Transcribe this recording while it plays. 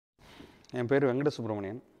என் பேர் வெங்கட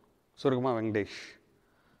சுப்ரமணியன், சுருக்கமாக வெங்கடேஷ்.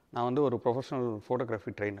 நான் வந்து ஒரு ப்ரொஃபஷனல்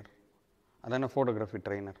ஃபோட்டோகிராஃபி ட்ரெயினர். அதான ஃபோட்டோகிராஃபி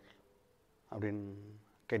ட்ரெயினர் அப்படின்னு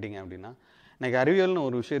கேட்டிங்க அப்படின்னா, இன்றைக்கி அறிவியல்னு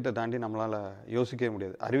ஒரு விஷயத்தை தாண்டி நம்மளால் யோசிக்கவே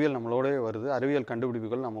முடியாது. அறிவியல் நம்மளோடவே வருது, அறிவியல்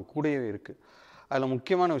கண்டுபிடிப்புகள் நம்ம கூடவே இருக்குது. அதில்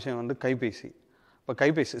முக்கியமான விஷயம் வந்து கைபேசி. இப்போ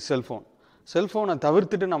கைபேசி, செல்ஃபோனை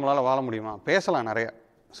தவிர்த்துட்டு நம்மளால் வாழ முடியுமா? பேசலாம் நிறையா.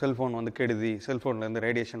 செல்ஃபோன் வந்து கெடுதி, செல்ஃபோன்லேருந்து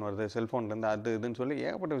ரேடியேஷன் வருது, செல்ஃபோன்லேருந்து அது இதுன்னு சொல்லி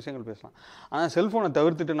ஏகப்பட்ட விஷயங்கள் பேசலாம். ஆனால் செல்ஃபோனை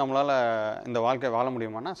தவிர்த்துட்டு நம்மளால் இந்த வாழ்க்கையை வாழ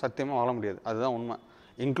முடியுமானா சத்தியமாக வாழ முடியாது. அதுதான் உண்மை.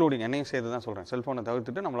 இன்க்ளூடிங் என்னையும் சேர்த்து தான் சொல்கிறேன். செல்ஃபோனை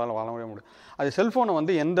தவிர்த்துட்டு நம்மளால் வாழ முடியாது. அது செல்ஃபோனை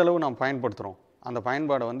வந்து எந்த அளவு நம்ம பயன்படுத்துகிறோம், அந்த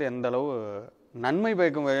பயன்பாடை வந்து எந்த அளவு நன்மை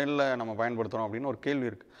பயக்கும் வகையில் நம்ம பயன்படுத்துகிறோம் அப்படின்னு ஒரு கேள்வி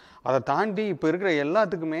இருக்குது. அதை தாண்டி இப்போ இருக்கிற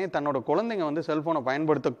எல்லாத்துக்குமே தன்னோட குழந்தைங்க வந்து செல்ஃபோனை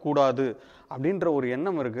பயன்படுத்தக்கூடாது அப்படின்ற ஒரு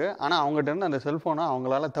எண்ணம் இருக்குது. ஆனால் அவங்ககிட்ட இருந்து அந்த செல்ஃபோனை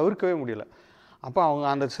அவங்களால தவிர்க்கவே முடியல. அப்போ அவங்க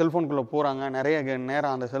அந்த செல்ஃபோனுக்குள்ளே போகிறாங்க, நிறைய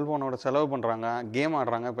நேரம் அந்த செல்ஃபோனோட செலவு பண்ணுறாங்க, கேம்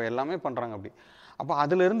ஆடுறாங்க, இப்போ எல்லாமே பண்ணுறாங்க. அப்போ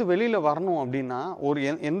அதிலேருந்து வெளியில் வரணும் அப்படின்னா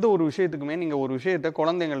எந்த ஒரு விஷயத்துக்குமே நீங்கள் ஒரு விஷயத்தை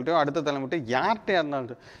குழந்தைங்கள்ட்டையோ அடுத்த தலைமுறையோ யார்கிட்டையா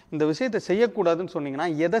இருந்தாலும் இந்த விஷயத்தை செய்யக்கூடாதுன்னு சொன்னீங்கன்னா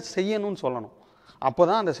எதை செய்யணும்னு சொல்லணும். அப்போ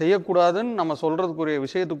தான் அந்த செய்யக்கூடாதுன்னு நம்ம சொல்கிறதுக்குரிய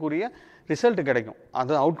விஷயத்துக்குரிய ரிசல்ட் கிடைக்கும்,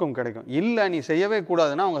 அது அவுட்கம் கிடைக்கும். இல்லை நீ செய்யவே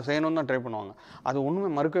கூடாதுன்னா அவங்க செய்யணும்னு தான் ட்ரை பண்ணுவாங்க. அது ஒன்றுமே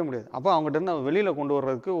மறுக்கவே முடியாது. அப்போ அவங்ககிட்ட இருந்து வெளியில் கொண்டு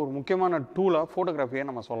வர்றதுக்கு ஒரு முக்கியமான டூலாக ஃபோட்டோகிராஃபியை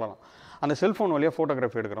நம்ம சொல்லலாம். அந்த செல்ஃபோன் வழியாக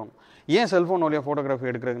ஃபோட்டோகிராஃபி எடுக்கிறோம். ஏன் செல்ஃபோன் வழியாக ஃபோட்டோகிராஃபி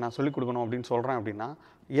எடுக்கிறதுக்கு நான் சொல்லிக் கொடுக்கணும் அப்படின்னு சொல்கிறேன் அப்படின்னா,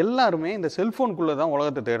 எல்லாருமே இந்த செல்ஃபோனுக்குள்ளே தான்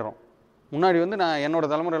உலகத்தை தேடுறோம். முன்னாடி வந்து நான் என்னோட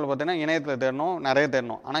தலைமுறையில் பார்த்தீங்கன்னா இணையத்தில் தேடணும், நிறைய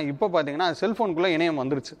தேடணும். ஆனால் இப்போ பார்த்தீங்கன்னா செல்ஃபோனுக்குள்ளே இணையம்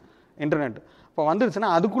வந்துருச்சு, இன்டர்நெட் இப்போ வந்துருச்சுன்னா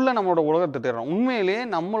அதுக்குள்ளே நம்மளோட உலகத்தை தேடுறோம். உண்மையிலேயே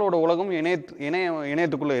நம்மளோட உலகம்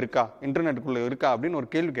இணையத்துக்குள்ளே இருக்கா, இன்டர்நெட்டுக்குள்ளே இருக்கா அப்படின்னு ஒரு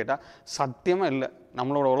கேள்வி கேட்டால் சத்தியமாக இல்லை.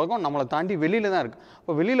 நம்மளோட உலகம் நம்மளை தாண்டி வெளியில் தான் இருக்குது.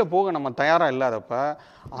 இப்போ வெளியில் போக நம்ம தயாராக இல்லாதப்ப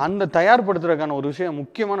அந்த தயார்படுத்துறதுக்கான ஒரு விஷயம்,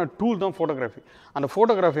 முக்கியமான டூல் தான் ஃபோட்டோகிராஃபி. அந்த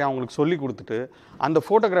ஃபோட்டோகிராஃபி அவங்களுக்கு சொல்லி கொடுத்துட்டு அந்த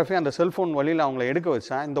ஃபோட்டோகிராஃபி அந்த செல்ஃபோன் வழியில் அவங்கள எடுக்க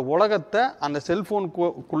வச்சா இந்த உலகத்தை அந்த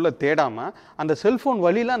செல்ஃபோனுக்குள்ளே தேடாமல் அந்த செல்ஃபோன்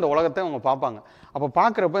வழியில் அந்த உலகத்தை அவங்க பார்ப்பாங்க. அப்போ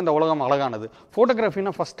பார்க்குறப்ப இந்த உலகம் அழகானது.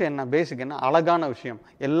 ஃபோட்டோகிராஃபின்னா ஃபஸ்ட்டு என்ன, பேசிக் என்ன, அழகான விஷயம்.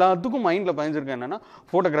 எல்லாத்துக்கும் மைண்டில் பதிஞ்சிருக்க என்னென்னா,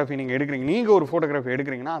 ஃபோட்டோகிராஃபி நீங்கள் எடுக்கிறீங்க, நீங்கள் ஒரு ஃபோட்டோகிராஃபி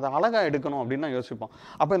எடுக்கிறீங்கன்னா அதை அழகாக எடுக்கணும் அப்படின்னு தான் யோசிப்போம்.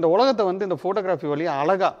 அப்போ இந்த உலகத்தை வந்து இந்த ஃபோட்டோகிராஃபி வழியாக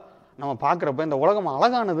அழகாக நம்ம பார்க்குறப்ப இந்த உலகம்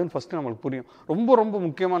அழகானதுன்னு ஃபஸ்ட்டு நம்மளுக்கு புரியும். ரொம்ப ரொம்ப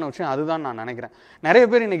முக்கியமான விஷயம் அதுதான் நான் நினைக்கிறேன். நிறைய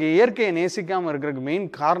பேர் இன்றைக்கி இயற்கையை நேசிக்காமல் இருக்கிறதுக்கு மெயின்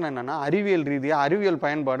காரணம் என்னென்னா, அறிவியல் ரீதியாக அறிவியல்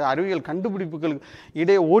பயன்பாடு, அறிவியல் கண்டுபிடிப்புகளுக்கு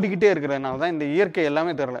இடையே ஓடிக்கிட்டே இருக்கிறதுனால தான் இந்த இயற்கை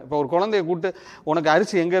எல்லாமே தெரியல. இப்போ ஒரு குழந்தைய கூப்பிட்டு உனக்கு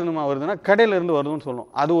அரிசி எங்கேருந்துமா வருதுன்னா கடையிலேருந்து வருதுன்னு சொல்லும்.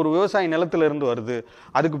 அது ஒரு விவசாயி நிலத்திலேருந்து வருது,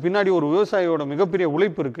 அதுக்கு பின்னாடி ஒரு விவசாயியோட மிகப்பெரிய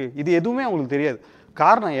உழைப்பு இருக்குது. இது எதுவுமே அவங்களுக்கு தெரியாது.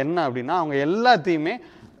 காரணம் என்ன அப்படின்னா, அவங்க எல்லாத்தையுமே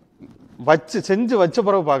செஞ்சு வச்ச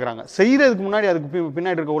பிறகு பார்க்குறாங்க. செய்கிறதுக்கு முன்னாடி அதுக்கு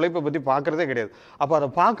பின்னாடி இருக்க உழைப்பை பற்றி பார்க்குறதே கிடையாது. அப்போ அதை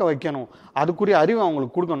பார்க்க வைக்கணும், அதுக்குரிய அறிவு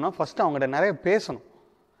அவங்களுக்கு கொடுக்கணும்னா ஃபஸ்ட்டு அவங்ககிட்ட நிறைய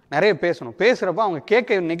பேசணும். பேசுகிறப்ப அவங்க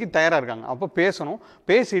கேட்க இன்னைக்கு தயாராக இருக்காங்க. அப்போ பேசணும்.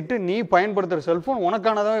 பேசிட்டு நீ பயன்படுத்துகிற செல்ஃபோன்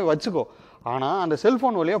உனக்கானதாகவே வச்சுக்கோ. ஆனால் அந்த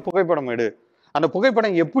செல்ஃபோன் வழியாக புகைப்படம் எடு. அந்த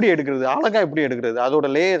புகைப்படம் எப்படி எடுக்கிறது, அழகாக எப்படி எடுக்கிறது, அதோட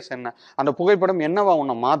லேயர்ஸ் என்ன, அந்த புகைப்படம் என்னவா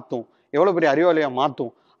உன்னை மாற்றும், எவ்வளோ பெரிய அறிவாளியாக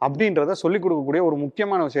மாற்றும் அப்படின்றத சொல்லிக் கொடுக்கக்கூடிய ஒரு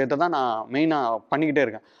முக்கியமான விஷயத்தை தான் நான் மெயினாக பண்ணிக்கிட்டே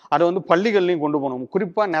இருக்கேன். அதை வந்து பள்ளிகள்லையும் கொண்டு போகணும்.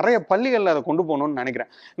 குறிப்பாக நிறைய பள்ளிகளில் அதை கொண்டு போகணும்னு நினைக்கிறேன்.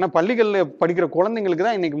 ஏன்னா பள்ளிகளில் படிக்கிற குழந்தைங்களுக்கு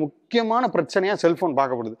தான் இன்றைக்கி முக்கியமான பிரச்சனையாக செல்ஃபோன்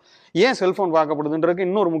பார்க்கப்படுது. ஏன் செல்ஃபோன் பார்க்கப்படுதுன்றதுக்கு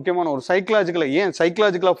இன்னொரு முக்கியமான ஒரு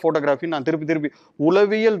சைக்கலாஜிக்கலாக ஃபோட்டோகிராஃபி நான் திருப்பி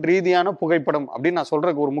உளவியல் ரீதியான புகைப்படம் அப்படின்னு நான்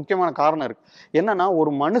சொல்கிறதுக்கு ஒரு முக்கியமான காரணம் இருக்குது. என்னன்னா,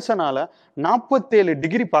 ஒரு மனுஷனால் 47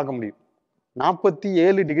 டிகிரி பார்க்க முடியும்,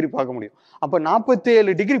 47 டிகிரி பார்க்க முடியும். அப்போ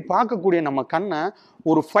 47 டிகிரி பார்க்கக்கூடிய நம்ம கண்ணை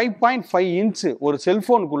ஒரு 5.5 இன்ச்சு ஒரு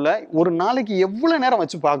செல்ஃபோனுக்குள்ள ஒரு நாளைக்கு எவ்வளோ நேரம்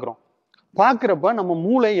வச்சு பார்க்குறப்ப நம்ம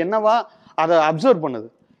மூளை என்னவா அதை அப்சர்வ் பண்ணுது,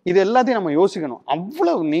 இது எல்லாத்தையும் நம்ம யோசிக்கணும்.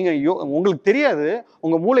 அவ்வளவு உங்களுக்கு தெரியாது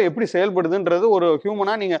உங்கள் மூளை எப்படி செயல்படுதுன்றது. ஒரு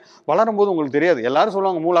ஹியூமனாக நீங்கள் வளரும் போது உங்களுக்கு தெரியாது. எல்லாரும்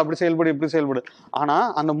சொல்லுவாங்க மூளை அப்படி செயல்படு இப்படி செயல்படு. ஆனால்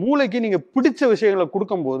அந்த மூளைக்கு நீங்கள் பிடிச்ச விஷயங்களை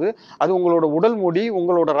கொடுக்கும்போது அது உங்களோட உடல் மொழி,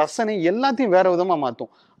 உங்களோட ரசனை எல்லாத்தையும் வேற விதமாக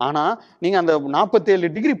மாற்றும். ஆனால் நீங்கள் அந்த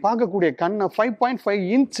 47 டிகிரி பார்க்கக்கூடிய கண்ணை 5.5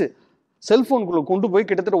 இன்ச்சு செல்ஃபோனுக்குள்ளே கொண்டு போய்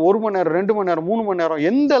கிட்டத்தட்ட 1 மணி நேரம் 2 மணி நேரம் 3 மணி நேரம்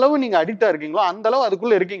எந்த அளவு நீங்கள் அடிக்டாக இருக்கீங்களோ அந்த அளவு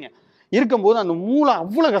அதுக்குள்ளே இருக்கீங்க. இருக்கும்போது அந்த மூளை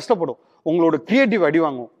அவ்வளோ கஷ்டப்படும். உங்களோட கிரியேட்டிவ் அடி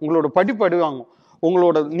வாங்கும், உங்களோட படிப்பு அடி வாங்கும்,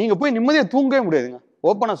 நீங்கள் போய் நிம்மதியாக தூங்கவே முடியாதுங்க.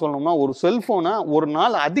 ஓப்பனாக சொல்லணும்னா ஒரு செல்ஃபோனை ஒரு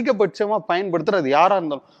நாள் அதிகபட்சமாக பயன்படுத்துறது யாராக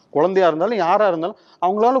இருந்தாலும், குழந்தையாக இருந்தாலும் யாராக இருந்தாலும்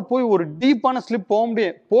அவங்களால போய் ஒரு டீப்பான ஸ்லிப்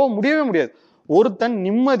போக முடியவே முடியாது. ஒருத்தன்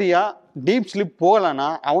நிம்மதியாக டீப் ஸ்லிப் போகலைன்னா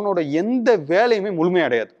அவனோட எந்த வேலையுமே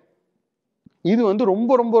முழுமையடையாது. இது வந்து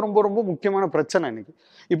ரொம்ப ரொம்ப ரொம்ப ரொம்ப முக்கியமான பிரச்சனை இன்னைக்கு.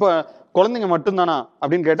 இப்போ குழந்தைங்க மட்டும்தானா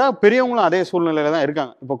அப்படின்னு கேட்டால் பெரியவங்களும் அதே சூழ்நிலையில தான்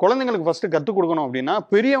இருக்காங்க. இப்போ குழந்தைங்களுக்கு ஃபஸ்ட்டு கற்றுக் கொடுக்கணும் அப்படின்னா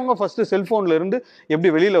பெரியவங்க ஃபஸ்ட்டு செல்ஃபோனில் இருந்து எப்படி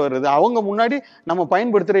வெளியில் வர்றது, அவங்க முன்னாடி நம்ம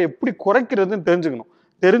பயன்படுத்துகிற எப்படி குறைக்கிறதுன்னு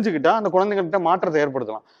தெரிஞ்சுக்கிட்டா அந்த குழந்தைங்கள்கிட்ட மாற்றத்தை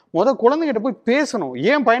ஏற்படுத்தலாம். குழந்தைகிட்ட போய் பேசணும்,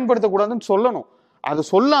 ஏன் பயன்படுத்தக்கூடாதுன்னு சொல்லணும். அதை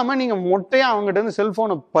சொல்லாமல் நீங்கள் மொட்டையாக அவங்ககிட்ட இருந்து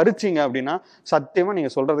செல்ஃபோனை பறிச்சிங்க அப்படின்னா சத்தியமாக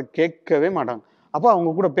நீங்கள் சொல்கிறத கேட்கவே மாட்டாங்க. அப்போ அவங்க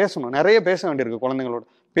கூட பேசணும், நிறைய பேச வேண்டியிருக்கு குழந்தைங்களோட.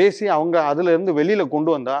 பேசி அவங்க அதுலேருந்து வெளியில் கொண்டு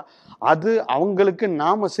வந்தால் அது அவங்களுக்கு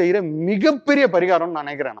நாம் செய்கிற மிகப்பெரிய பரிகாரம்னு நான்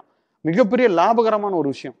நினைக்கிறேன். மிகப்பெரிய லாபகரமான ஒரு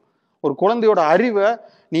விஷயம். ஒரு குழந்தையோட அறிவை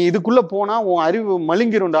நீ இதுக்குள்ளே போனால் உன் அறிவு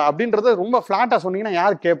மழுங்கிருண்டா அப்படின்றத ரொம்ப ஃப்ளாட்டாக சொன்னீங்கன்னா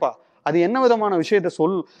யார் கேட்பா? அது என்ன விதமான விஷயத்த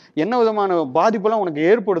என்ன விதமான பாதிப்பெல்லாம் உனக்கு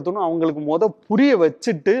ஏற்படுத்தணும் அவங்களுக்கு புரிய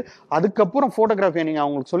வச்சுட்டு அதுக்கப்புறம் ஃபோட்டோகிராஃபியை நீங்கள்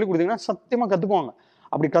அவங்களுக்கு சொல்லி கொடுத்தீங்கன்னா சத்தியமாக கற்றுக்குவாங்க.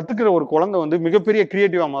 அப்படி கற்றுக்கிற ஒரு குழந்தை வந்து மிகப்பெரிய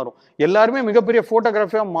கிரியேட்டிவாக மாறும். எல்லாருமே மிகப்பெரிய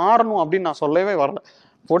ஃபோட்டோகிராஃபியாக மாறணும் அப்படின்னு நான் சொல்லவே வரல.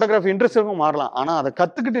 ஃபோட்டோகிராஃபி இன்ட்ரெஸ்டாகவும் மாறலாம். ஆனால் அதை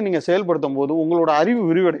கற்றுக்கிட்டு நீங்கள் செயல்படுத்தும் போது உங்களோட அறிவு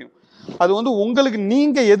விரிவடையும். அது வந்து உங்களுக்கு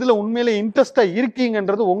நீங்கள் எதில் உண்மையிலே இன்ட்ரெஸ்டாக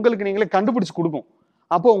இருக்கீங்கன்றது உங்களுக்கு நீங்களே கண்டுபிடிச்சு கொடுக்கும்.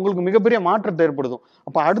 அப்போ உங்களுக்கு மிகப்பெரிய மாற்றத்தை ஏற்படுத்தும்.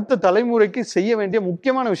 அப்போ அடுத்த தலைமுறைக்கு செய்ய வேண்டிய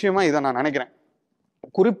முக்கியமான விஷயமா இதை நான் நினைக்கிறேன்.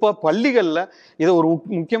 குறிப்பாக பள்ளிகளில் இதை ஒரு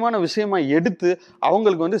முக்கியமான விஷயமா எடுத்து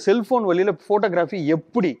அவங்களுக்கு வந்து செல்ஃபோன் வழியில் ஃபோட்டோகிராஃபி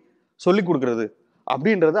எப்படி சொல்லிக் கொடுக்குறது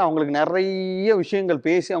அப்படின்றத அவங்களுக்கு நிறைய விஷயங்கள்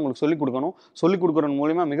பேசி அவங்களுக்கு சொல்லிக் கொடுக்கணும். சொல்லிக் கொடுக்குறது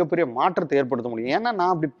மூலிமா மிகப்பெரிய மாற்றத்தை ஏற்படுத்த முடியும். ஏன்னா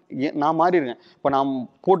நான் மாறிடுறேன். இப்போ நான்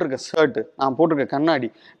போட்டிருக்க ஷர்ட்டு, நான் போட்டிருக்க கண்ணாடி,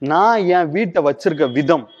 நான் என் வீட்டை வச்சிருக்க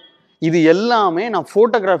விதம், இது எல்லாமே நான்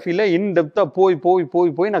ஃபோட்டோகிராஃபியில் இன்டெப்த்தாக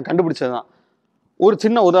போய் நான் கண்டுபிடிச்சது தான். ஒரு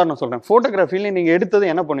சின்ன உதாரணம் சொல்கிறேன். ஃபோட்டோகிராஃபியில் நீங்கள் எடுத்தது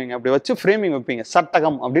என்ன பண்ணுவீங்க? அப்படி வச்சு ஃப்ரேமிங் வைப்பீங்க.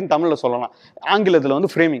 சட்டகம் அப்படின்னு தமிழில் சொல்லலாம், ஆங்கிலத்தில்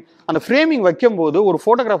வந்து ஃப்ரேமிங். அந்த ஃப்ரேமிங் வைக்கும்போது ஒரு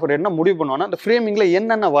ஃபோட்டோகிராஃபர் என்ன முடிவு பண்ணுவான்னா, அந்த ஃப்ரேமிங்கில்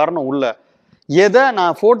என்னென்ன வரணும் உள்ள, எதை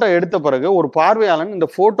நான் ஃபோட்டோ எடுத்த பிறகு ஒரு பார்வையாளன் இந்த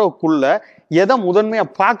ஃபோட்டோக்குள்ளே எதை முதன்மையாக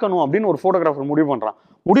பார்க்கணும் அப்படின்னு ஒரு ஃபோட்டோகிராஃபர் முடிவு பண்ணுறான்.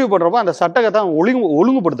 முடிவு பண்ணுறப்ப அந்த சட்டகத்தை அவன்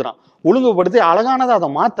ஒழுங்குபடுத்துகிறான். ஒழுங்குபடுத்தி அழகானதை அதை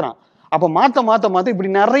மாற்றுறான். அப்போ மாற்ற இப்படி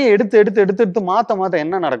நிறைய எடுத்து மாற்ற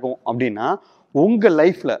என்ன நடக்கும் அப்படின்னா, உங்கள்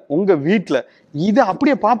லைஃப்பில் உங்கள் வீட்டில் இதை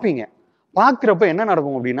அப்படியே பார்ப்பீங்க. பார்க்குறப்ப என்ன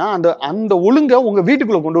நடக்கும் அப்படின்னா, அந்த ஒழுங்கை உங்கள்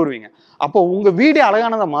வீட்டுக்குள்ளே கொண்டு வருவீங்க. அப்போ உங்கள் வீடே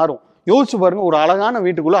அழகானதாக மாறும். யோசிச்சு பாருங்க, ஒரு அழகான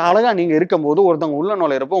வீட்டுக்குள்ளே அழகாக நீங்கள் இருக்கும்போது ஒருத்தவங்க உள்ள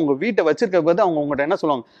நுழையிறப்போ உங்கள் வீட்டை வச்சிருக்க போது அவங்க உங்கள்கிட்ட என்ன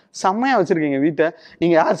சொல்லுவாங்க? செம்மையாக வச்சுருக்கீங்க வீட்டை,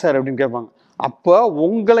 நீங்கள் யார் சார் அப்படின்னு கேட்பாங்க. அப்போ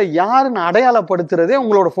உங்களை யாருன்னு அடையாளப்படுத்துறதே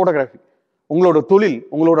உங்களோட ஃபோட்டோகிராஃபி, உங்களோட தொழில்,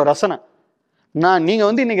 உங்களோட ரசனை. நீங்கள்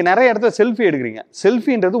வந்து இன்னைக்கு நிறைய இடத்துல செல்ஃபி எடுக்கிறீங்க.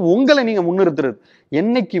 செல்ஃபின்றது உங்களை நீங்கள் முன்னிறுத்துறது.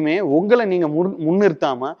 என்னைக்குமே உங்களை நீங்கள்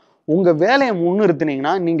முன்னிறுத்தாமல் உங்கள் வேலையை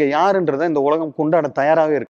முன்னிறுத்தினீங்கன்னா நீங்கள் யாருன்றதை இந்த உலகம் கொண்டாட தயாராகவே இருக்கு.